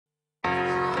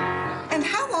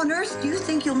on earth do you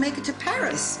think you'll make it to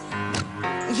Paris?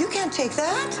 You can't take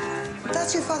that.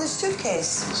 That's your father's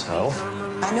suitcase. So?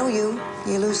 I know you.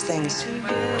 You lose things.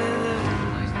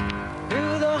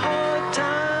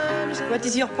 What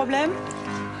is your problem?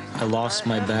 I lost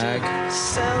my bag.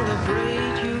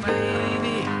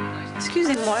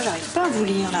 Excusez-moi, j'arrive pas à vous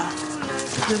lire là.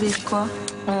 Vous avez quoi?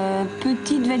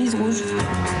 Petite valise rouge.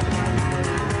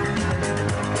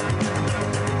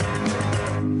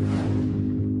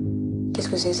 Qu'est-ce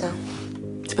que c'est ça?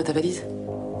 C'est pas ta valise?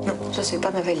 Non, ça c'est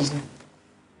pas ma valise.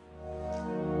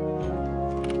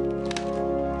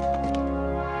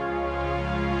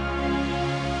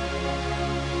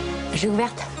 J'ai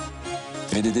ouverte.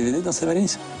 Il y avait des DVD dans sa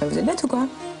valise? Vous êtes bête ou quoi?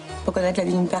 Pour connaître la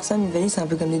vie d'une personne, une valise c'est un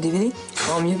peu comme des DVD.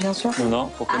 En mieux bien sûr. Non, non,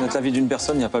 pour connaître la vie d'une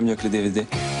personne, il n'y a pas mieux que les DVD.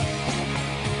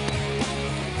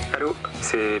 Allô,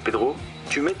 c'est Pedro.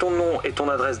 Tu mets ton nom et ton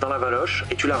adresse dans la valoche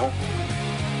et tu la rends.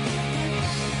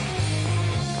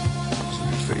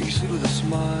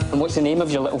 And what's the name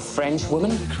of your little French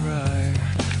woman?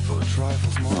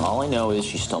 All I know is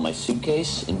she stole my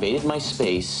suitcase, invaded my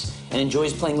space, and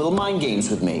enjoys playing little mind games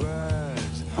with me.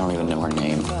 I don't even know her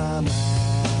name.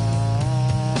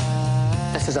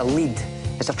 This is a lead.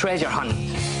 It's a treasure hunt.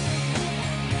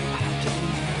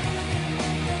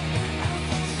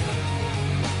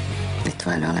 Et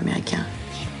toi alors, l'américain?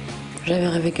 J'avais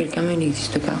rêvé quelqu'un, mais il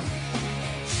n'existe pas.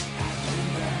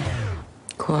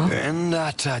 Quoi? And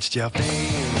I touched your pain,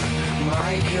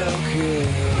 my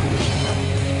cocoon.